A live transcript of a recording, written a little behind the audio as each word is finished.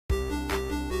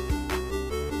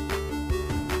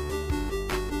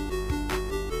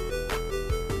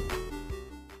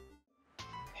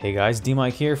Hey guys,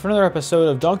 DMic here for another episode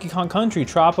of Donkey Kong Country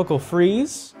Tropical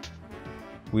Freeze.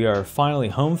 We are finally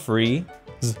home free.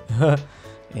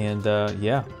 And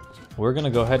yeah, we're gonna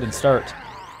go ahead and start.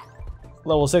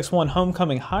 Level 6-1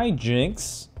 Homecoming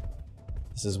Hijinks.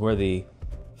 This is where the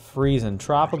freeze and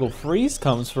tropical freeze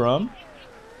comes from.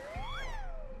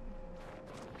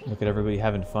 Look at everybody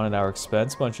having fun at our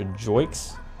expense, bunch of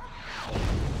joiks.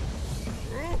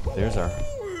 There's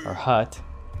our hut.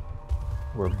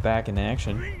 We're back in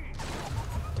action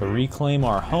to reclaim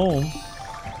our home.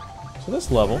 So this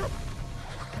level,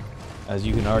 as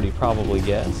you can already probably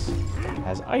guess,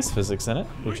 has ice physics in it,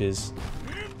 which is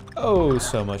oh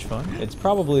so much fun. It's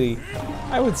probably,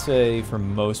 I would say for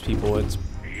most people, it's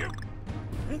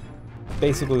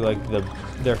basically like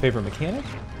their favorite mechanic.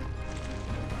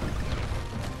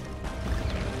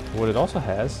 What it also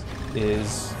has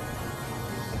is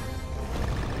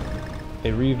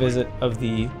a revisit of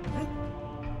the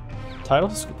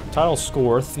title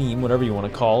score theme, whatever you want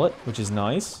to call it, which is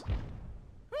nice.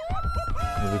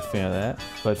 I'm a big fan of that.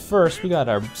 But first, we got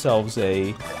ourselves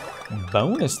a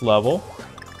bonus level.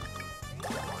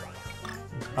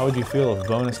 How would you feel if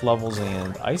bonus levels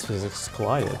and ice physics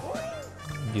collided?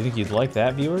 Do you think you'd like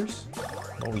that, viewers?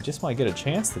 Well, we just might get a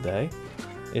chance today,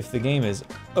 if the game is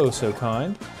oh so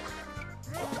kind.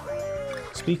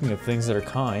 Speaking of things that are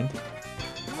kind,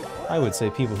 I would say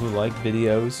people who like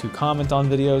videos, who comment on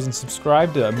videos, and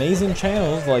subscribe to amazing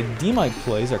channels like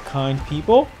DMicPlays are kind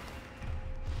people.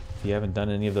 If you haven't done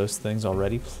any of those things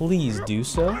already, please do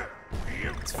so.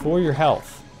 It's for your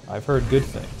health. I've heard good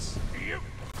things.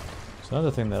 So another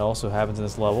thing that also happens in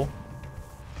this level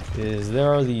is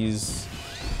there are these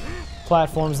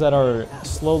platforms that are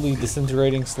slowly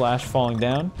disintegrating / falling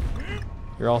down.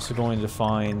 You're also going to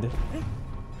find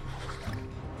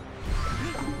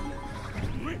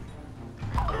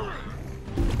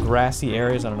grassy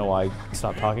areas. I don't know why I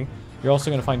stopped talking. You're also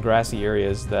going to find grassy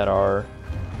areas that are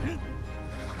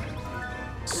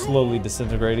slowly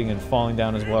disintegrating and falling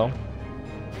down as well.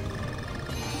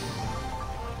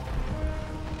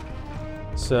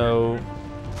 So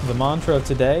the mantra of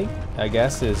today, I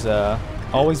guess, is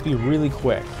always be really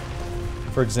quick.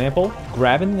 For example,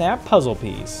 grabbing that puzzle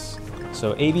piece.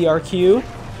 So ABRQ.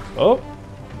 Oh.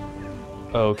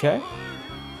 Okay.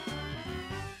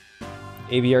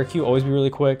 ABRQ, always be really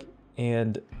quick,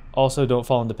 and also don't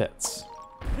fall into pits.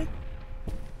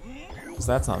 Because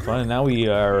that's not fun. And now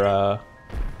we're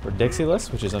Dixie-less,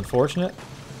 which is unfortunate.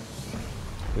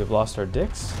 We've lost our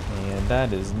Dix, and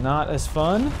that is not as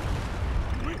fun.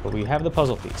 But we have the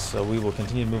puzzle piece, so we will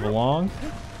continue to move along.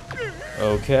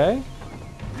 Okay.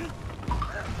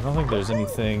 I don't think there's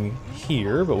anything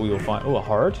here, but we will find... Oh, a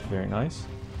heart. Very nice.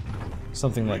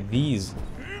 Something that these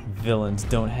villains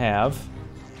don't have.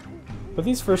 But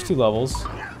these first two levels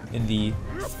in the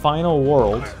final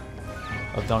world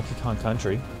of Donkey Kong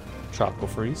Country, Tropical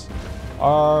Freeze,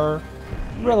 are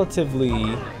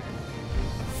relatively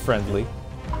friendly.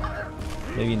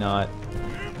 Maybe not,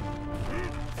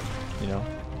 you know,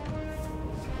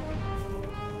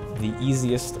 the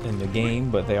easiest in the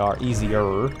game, but they are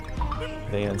easier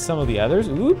than some of the others.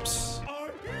 Oops.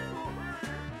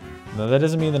 No, that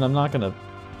doesn't mean that I'm not going to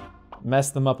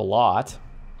mess them up a lot.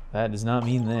 That does not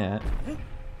mean that.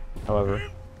 However,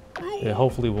 it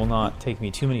hopefully will not take me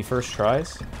too many first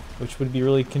tries, which would be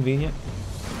really convenient.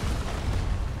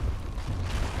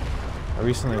 I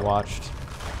recently watched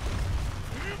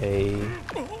we're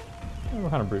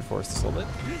kind of brute force this a little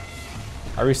bit.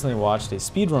 I recently watched a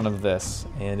speedrun of this,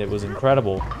 and it was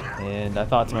incredible. And I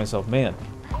thought to myself, man,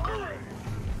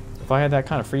 if I had that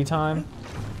kind of free time,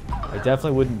 I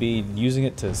definitely wouldn't be using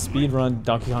it to speedrun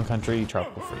Donkey Kong Country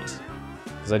Tropical Freeze.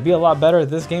 Because I'd be a lot better at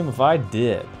this game if I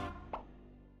did.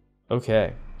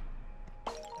 Okay.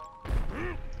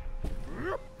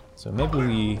 So maybe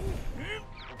we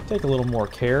take a little more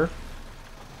care.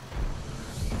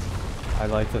 I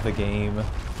like that the game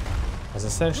has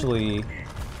essentially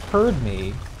heard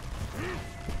me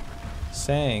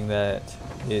saying that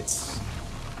it's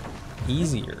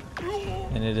easier.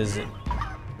 And it is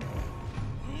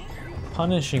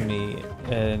punishing me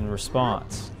in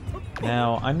response.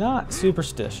 Now, I'm not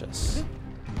superstitious,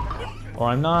 or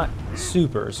I'm not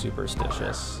super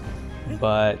superstitious,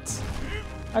 but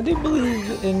I do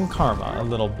believe in karma a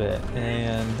little bit,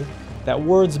 and that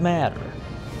words matter.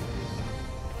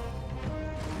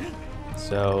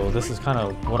 So this is kind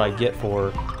of what I get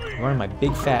for running my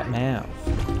big fat mouth.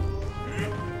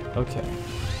 Okay,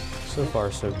 so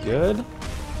far so good.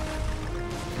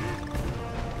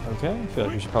 Okay, I feel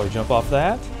like we should probably jump off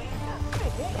that.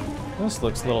 This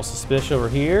looks a little suspicious over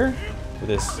here with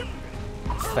this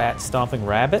fat stomping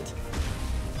rabbit.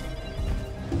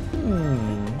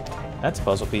 That's a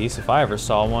puzzle piece, if I ever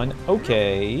saw one.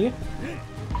 Okay.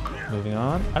 Moving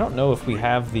on. I don't know if we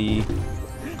have the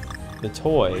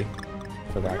toy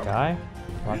for that guy.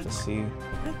 We'll have to see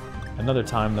another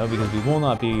time, though, because we will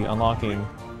not be unlocking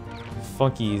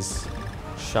Funky's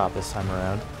shop this time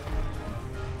around.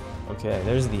 Okay,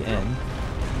 there's the end.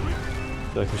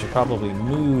 I feel like we should probably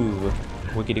move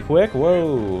wickety quick.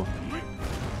 Whoa.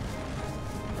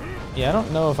 Yeah, I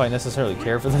don't know if I necessarily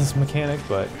care for this mechanic,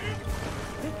 but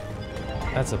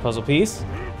that's a puzzle piece.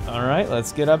 Alright,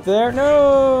 let's get up there.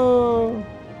 No!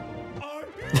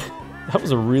 That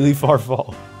was a really far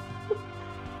fall.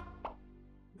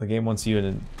 The game wants you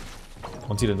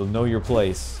to know your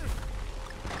place.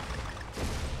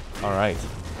 Alright.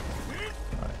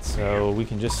 Alright, so we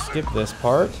can just skip this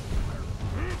part.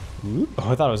 Ooh,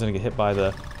 oh, I thought I was gonna get hit by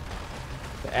the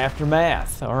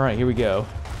aftermath. Alright, here we go.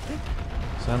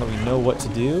 So now that we know what to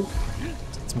do,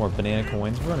 it's more banana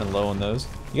coins. We're running low on those.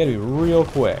 You gotta be real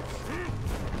quick.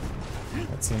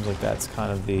 That seems like that's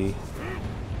kind of the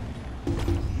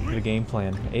game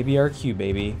plan. ABRQ,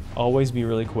 baby. Always be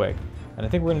really quick. And I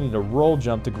think we're gonna need a roll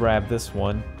jump to grab this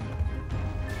one.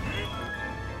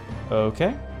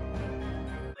 Okay.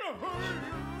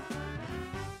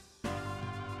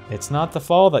 It's not the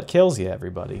fall that kills you,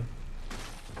 everybody.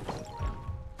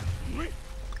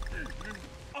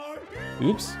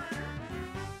 Oops.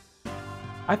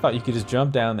 I thought you could just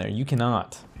jump down there. You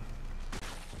cannot.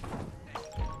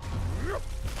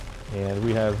 And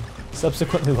we have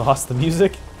subsequently lost the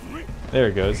music. There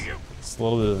it goes. It's a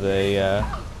little bit of a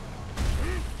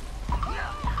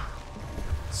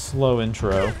slow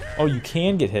intro. Oh, you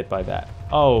can get hit by that.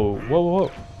 Oh, whoa, whoa,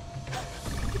 whoa.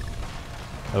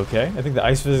 Okay, I think the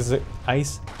ice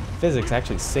physics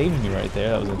actually saved me right there.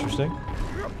 That was interesting.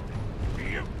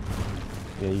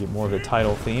 Yeah, you get more of the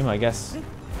title theme. I guess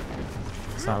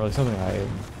it's not really something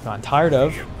I've gotten tired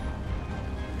of.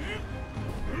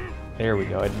 There we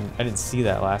go. I didn't see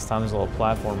that last time. There's a little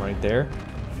platform right there.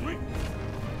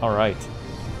 All right.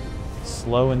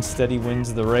 Slow and steady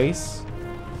wins the race.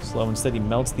 Slow and steady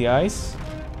melts the ice.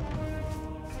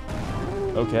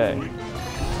 Okay.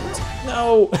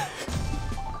 No!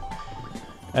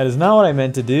 That is not what I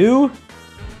meant to do.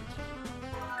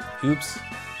 Oops.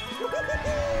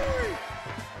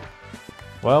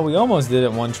 Well, we almost did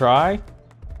it one try.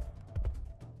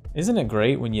 Isn't it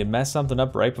great when you mess something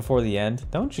up right before the end?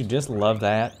 Don't you just love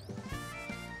that?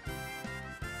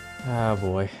 Oh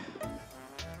boy.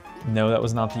 No, that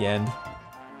was not the end.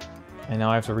 And now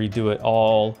I have to redo it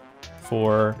all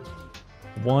for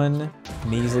one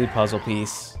measly puzzle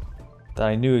piece that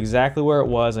I knew exactly where it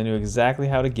was. I knew exactly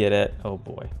how to get it. Oh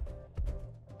boy.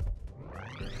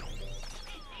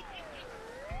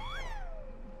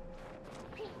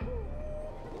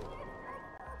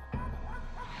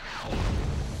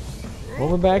 Well,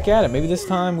 we're back at it. Maybe this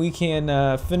time we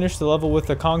can finish the level with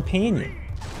a companion.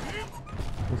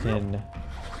 We can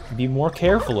be more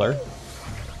carefuler.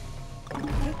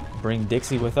 Bring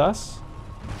Dixie with us.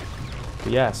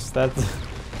 But yes, that's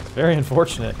very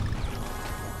unfortunate.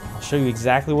 I'll show you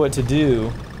exactly what to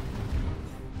do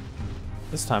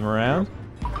this time around.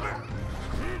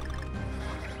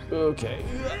 Okay.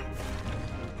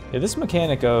 Yeah, this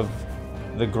mechanic of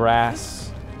the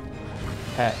grass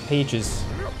pages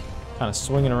kind of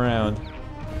swinging around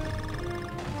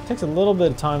takes a little bit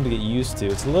of time to get used to.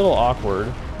 It's a little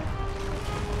awkward.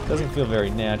 Doesn't feel very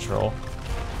natural.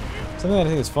 Something that I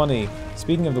think is funny,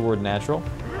 speaking of the word natural,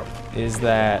 is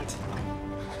that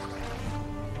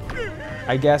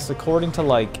I guess according to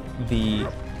like the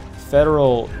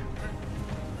federal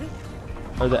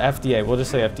or the FDA, we'll just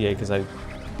say FDA because I'm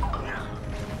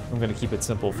gonna keep it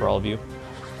simple for all of you.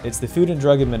 It's the Food and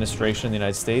Drug Administration in the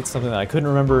United States, something that I couldn't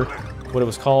remember what it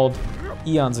was called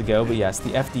eons ago, but yes,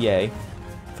 the FDA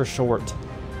for short.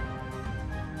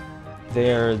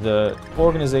 They're the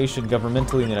organization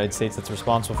governmentally in the United States that's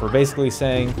responsible for basically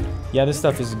saying, yeah, this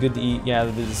stuff is good to eat, yeah,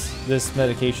 this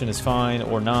medication is fine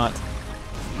or not.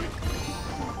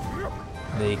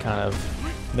 They kind of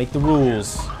make the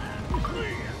rules,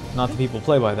 not the people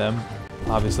play by them.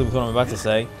 Obviously, with what I'm about to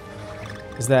say,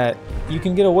 is that you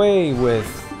can get away with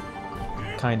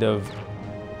kind of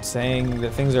saying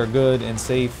that things are good and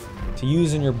safe to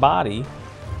use in your body.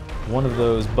 One of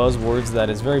those buzzwords that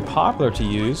is very popular to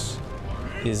use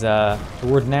is the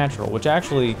word natural, which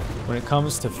actually, when it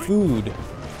comes to food,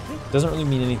 doesn't really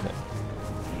mean anything.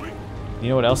 You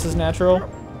know what else is natural?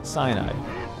 Cyanide.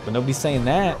 But nobody's saying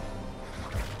that.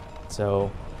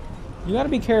 So, you gotta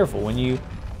be careful when you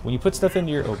put stuff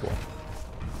into your, oh boy.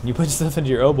 When you put stuff into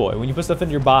your, oh boy, when you put stuff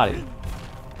into your body.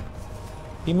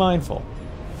 Be mindful.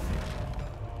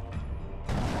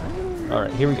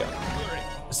 Alright, here we go.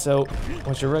 So,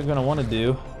 what you're gonna want to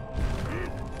do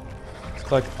is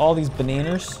collect all these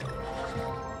bananas.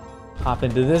 Hop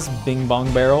into this bing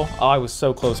bong barrel. Oh, I was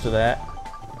so close to that.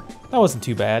 That wasn't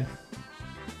too bad.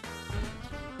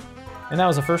 And that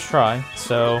was the first try,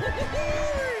 so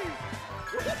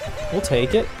we'll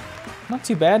take it. Not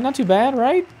too bad,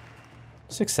 right?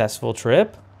 Successful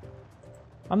trip.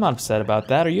 I'm not upset about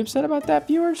that. Are you upset about that,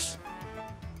 viewers?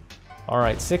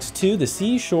 Alright, 6-2, the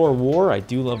Seashore War. I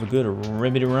do love a good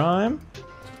ribbity rhyme.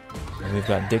 And we've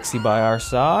got Dixie by our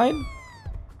side.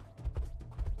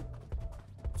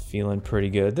 Feeling pretty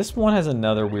good. This one has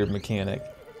another weird mechanic.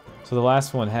 So the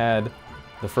last one had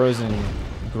the frozen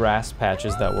grass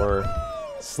patches that were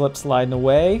slip sliding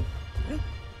away.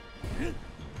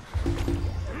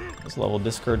 This level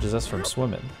discourages us from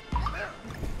swimming.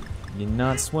 You're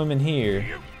not swimming here.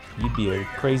 You'd be a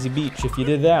crazy beach if you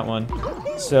did that one.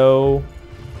 So,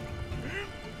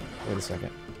 wait a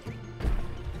second.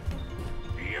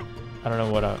 I don't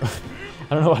know what I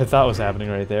don't know what I thought was happening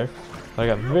right there. I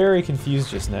got very confused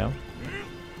just now.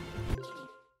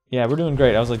 Yeah, we're doing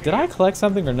great. I was like, did I collect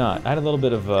something or not? I had a little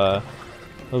bit of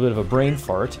a brain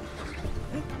fart.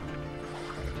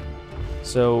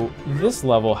 So this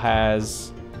level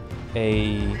has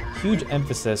a huge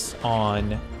emphasis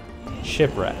on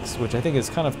shipwrecks, which I think is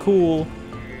kind of cool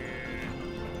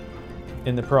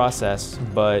in the process,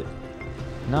 but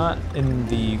not in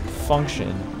the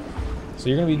function. So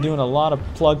you're going to be doing a lot of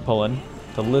plug pulling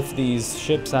to lift these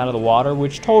ships out of the water,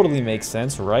 which totally makes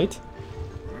sense, right?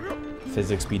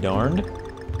 Physics be darned.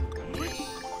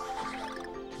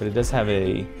 But it does have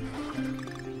a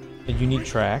unique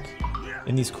track,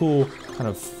 and these cool kind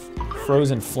of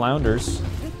frozen flounders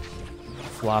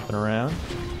flopping around.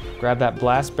 Grab that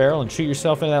blast barrel and shoot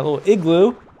yourself into that little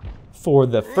igloo for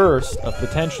the first of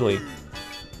potentially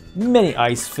many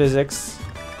ice physics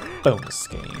bonus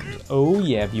games. Oh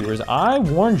yeah, viewers, I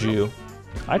warned you.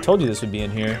 I told you this would be in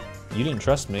here. You didn't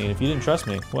trust me, and if you didn't trust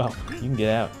me, well, you can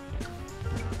get out.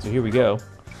 So here we go.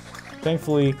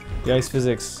 Thankfully, the ice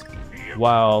physics,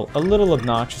 while a little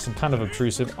obnoxious and kind of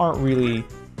obtrusive, aren't really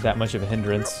that much of a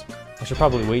hindrance. I should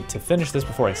probably wait to finish this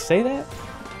before I say that.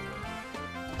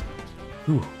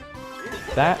 Whew.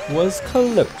 That was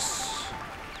close.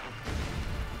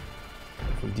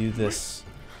 If we do this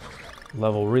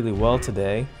level really well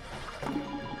today,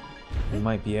 we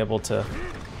might be able to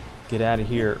get out of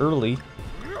here early,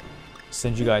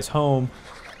 send you guys home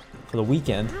for the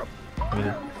weekend. I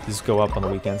mean, these go up on the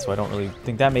weekend, so I don't really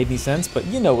think that made any sense, but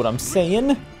you know what I'm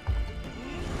saying.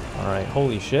 Alright,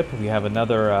 holy ship, we have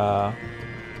another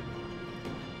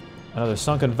another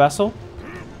sunken vessel.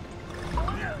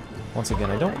 Once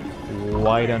again, I don't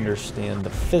quite understand the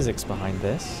physics behind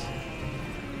this,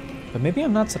 but maybe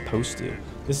I'm not supposed to.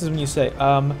 This is when you say,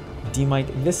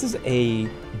 DMic, this is a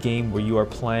game where you are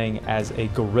playing as a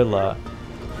gorilla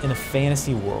in a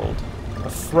fantasy world, a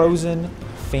frozen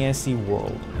fantasy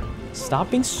world. Stop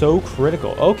being so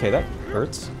critical. Okay, that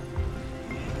hurts.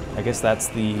 I guess that's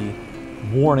the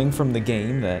warning from the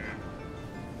game that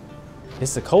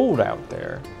it's a cold out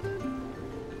there.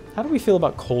 How do we feel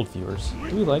about cold, viewers?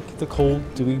 Do we like the cold?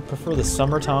 Do we prefer the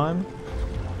summertime?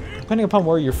 Depending upon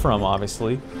where you're from,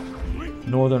 obviously.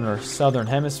 Northern or southern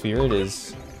hemisphere, it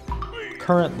is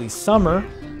currently summer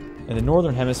in the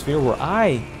northern hemisphere where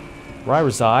I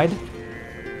reside.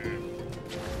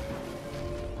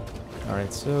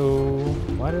 Alright, so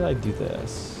why did I do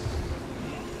this?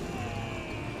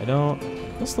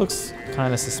 This looks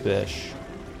kind of suspicious.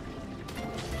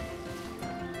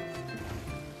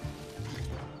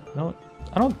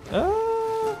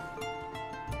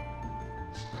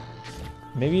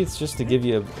 Maybe it's just to give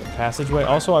you a passageway.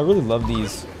 Also, I really love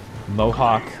these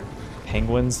mohawk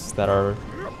penguins that are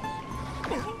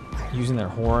using their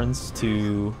horns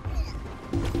to...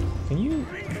 Can you...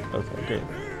 Okay, good.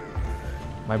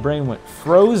 My brain went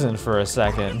frozen for a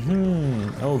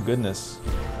second. Oh, goodness.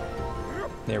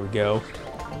 There we go.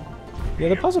 Yeah,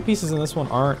 the puzzle pieces in this one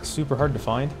aren't super hard to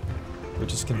find,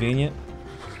 which is convenient.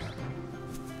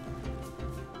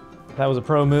 That was a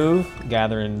pro move,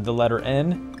 gathering the letter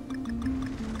N.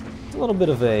 A little bit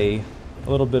of a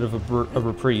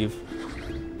reprieve.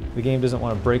 The game doesn't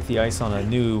want to break the ice on a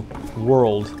new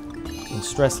world and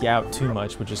stress you out too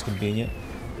much, which is convenient.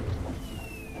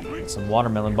 Some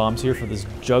watermelon bombs here for this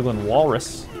juggling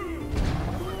walrus.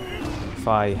 If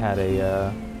I had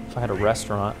a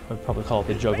restaurant, I'd probably call it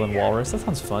the juggling walrus. That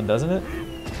sounds fun, doesn't it?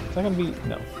 Is that gonna be...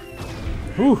 No.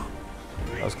 Whew!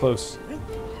 That was close.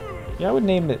 Yeah, I would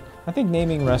name it. I think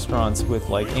naming restaurants with,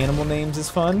 like, animal names is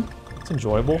fun. It's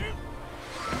enjoyable.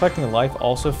 Collecting a life,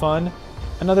 also fun.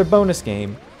 Another bonus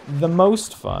game, the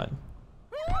most fun.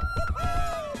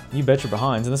 You bet your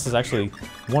behinds. And this is actually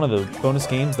one of the bonus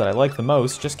games that I like the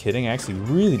most. Just kidding. I actually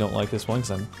really don't like this one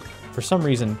because I'm, for some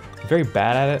reason, very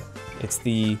bad at it. It's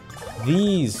these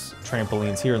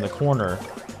trampolines here in the corner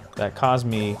that cause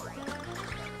me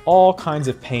all kinds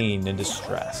of pain and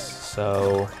distress.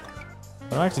 So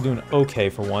I'm actually doing okay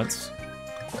for once.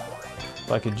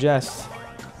 If I could just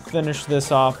finish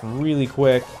this off really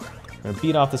quick. I'm gonna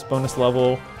beat off this bonus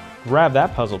level, grab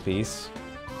that puzzle piece.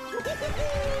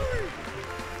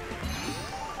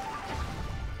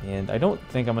 And I don't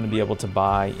think I'm gonna be able to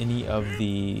buy any of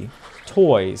the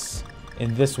toys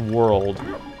in this world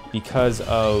because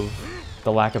of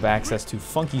the lack of access to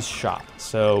Funky's shop.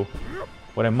 So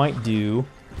what I might do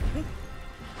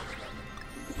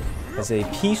as a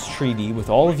peace treaty with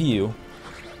all of you,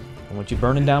 I want you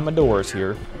burning down my doors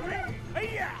here,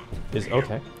 is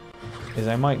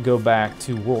I might go back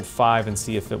to World 5 and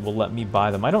see if it will let me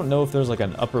buy them. I don't know if there's like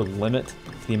an upper limit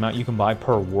to the amount you can buy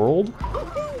per world.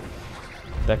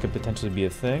 That could potentially be a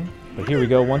thing. But here we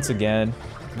go once again.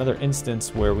 Another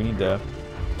instance where we need to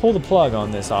pull the plug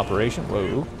on this operation.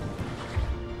 Whoa.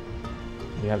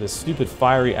 We have this stupid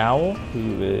fiery owl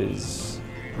who is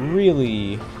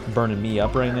really burning me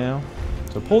up right now.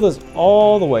 So pull this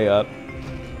all the way up.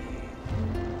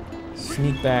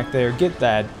 Sneak back there. Get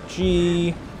that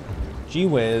Gee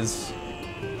whiz.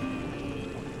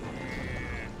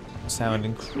 Sound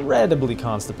incredibly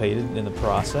constipated in the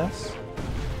process.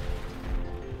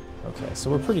 Okay, so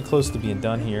we're pretty close to being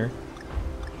done here.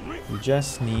 We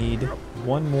just need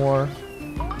one more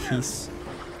piece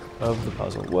of the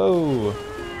puzzle. Whoa!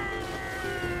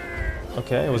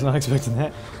 Okay, I was not expecting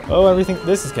that. Oh, everything.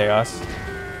 This is chaos.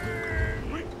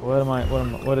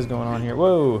 What is going on here?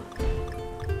 Whoa!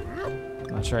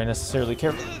 Not sure I necessarily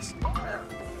care for this.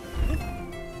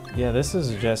 Yeah, this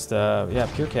is just, yeah,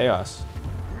 pure chaos.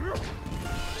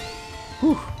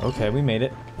 Whew, okay, we made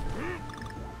it.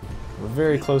 We're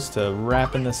very close to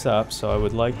wrapping this up, so I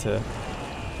would like to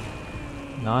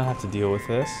not have to deal with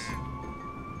this.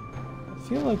 I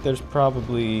feel like there's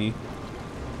probably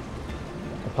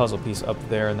a puzzle piece up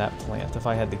there in that plant, if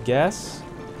I had to guess.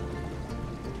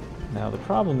 Now, the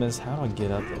problem is, how do I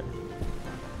get up there?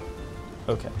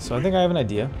 Okay, so I think I have an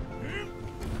idea.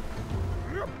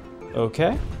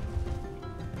 Okay.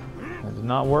 That did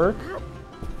not work.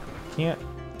 Can't.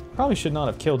 Probably should not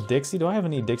have killed Dixie. Do I have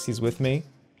any Dixies with me?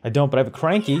 I don't, but I have a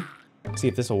Cranky. Let's see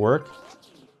if this will work.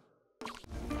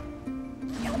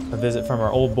 A visit from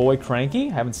our old boy Cranky.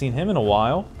 Haven't seen him in a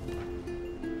while.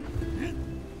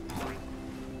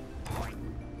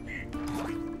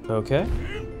 Okay.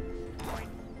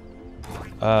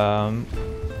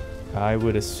 I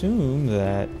would assume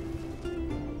that...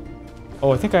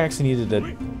 Oh, I think I actually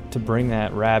needed to bring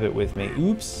that rabbit with me.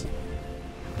 Oops.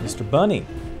 Mr. Bunny.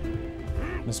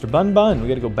 Mr. Bun, we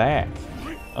gotta go back.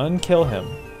 Unkill him.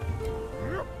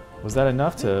 Was that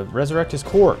enough to resurrect his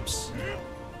corpse?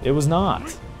 It was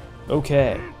not.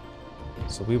 Okay.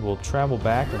 So we will travel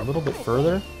back a little bit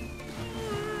further.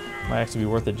 Might actually be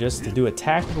worth it just to do a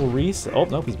tactical reset. Oh,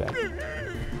 nope, he's back.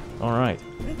 Alright.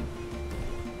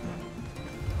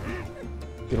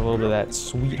 Get a little bit of that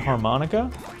sweet harmonica.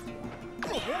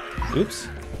 Oops.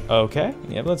 Okay.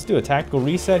 Yeah, but let's do a tactical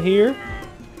reset here.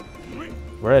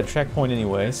 We're at a checkpoint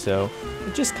anyway, so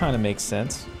it just kind of makes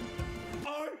sense.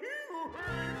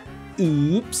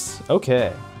 Oops.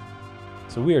 Okay.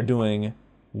 So we are doing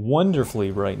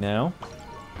wonderfully right now.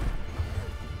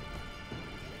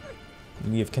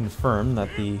 We have confirmed that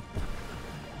the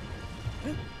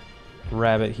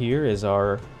rabbit here is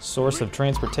our source of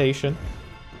transportation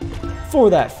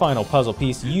for that final puzzle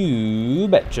piece. You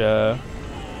betcha.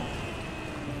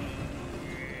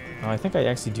 Oh, I think I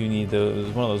actually do need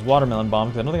one of those watermelon bombs,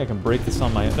 because I don't think I can break this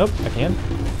on my own. Nope, I can.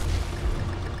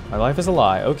 My life is a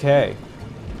lie. Okay.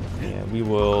 Yeah, we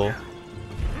will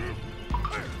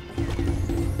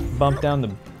bump down the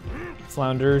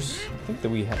flounders. I think that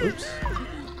we have... Oops.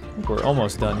 I think we're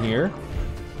almost done here.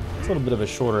 It's a little bit of a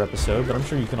shorter episode, but I'm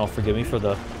sure you can all forgive me for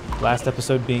the last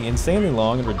episode being insanely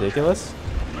long and ridiculous.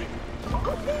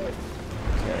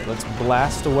 Okay, let's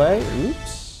blast away.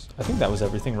 Oops. I think that was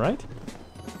everything, right?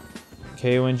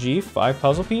 KONG, 5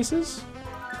 puzzle pieces.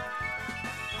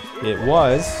 It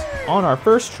was on our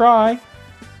first try.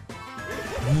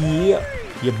 Yeah,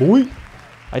 yeah, boy.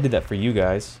 I did that for you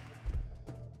guys.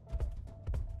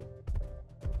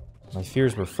 My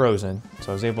fears were frozen,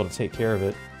 so I was able to take care of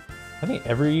it. I think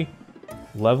every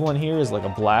level in here is like a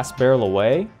blast barrel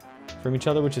away from each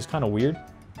other, which is kind of weird.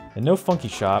 And no funky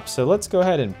shop, so let's go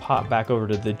ahead and pop back over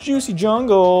to the Juicy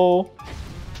Jungle.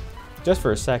 Just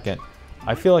for a second.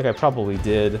 I feel like I probably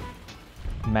did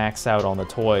max out on the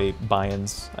toy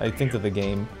buy-ins. I think that the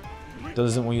game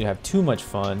Doesn't want you to have too much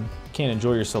fun. Can't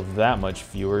enjoy yourself that much,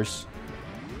 viewers.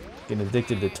 Getting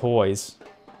addicted to toys.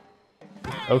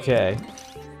 Okay.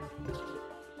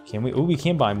 Can we? Oh, we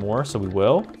can buy more, so we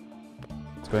will.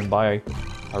 Let's go ahead and buy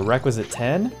a requisite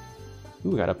 10. Ooh,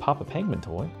 we got a Papa Penguin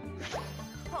toy.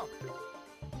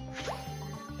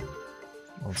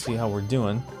 Let's see how we're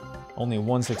doing. Only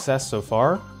one success so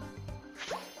far.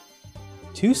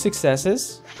 2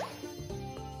 successes.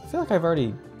 I feel like I've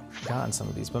already gotten some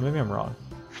of these, but maybe I'm wrong.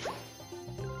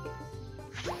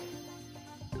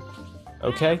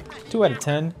 Okay, 2 out of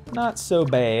 10. Not so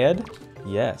bad.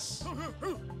 Yes.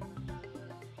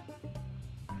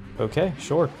 Okay,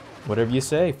 sure. Whatever you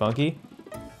say, Funky.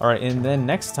 Alright, and then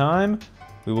next time,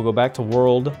 we will go back to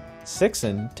World 6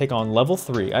 and take on Level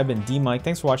 3. I've been DMic.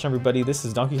 Thanks for watching, everybody. This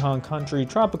is Donkey Kong Country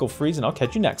Tropical Freeze, and I'll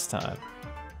catch you next time.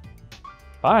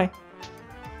 Bye.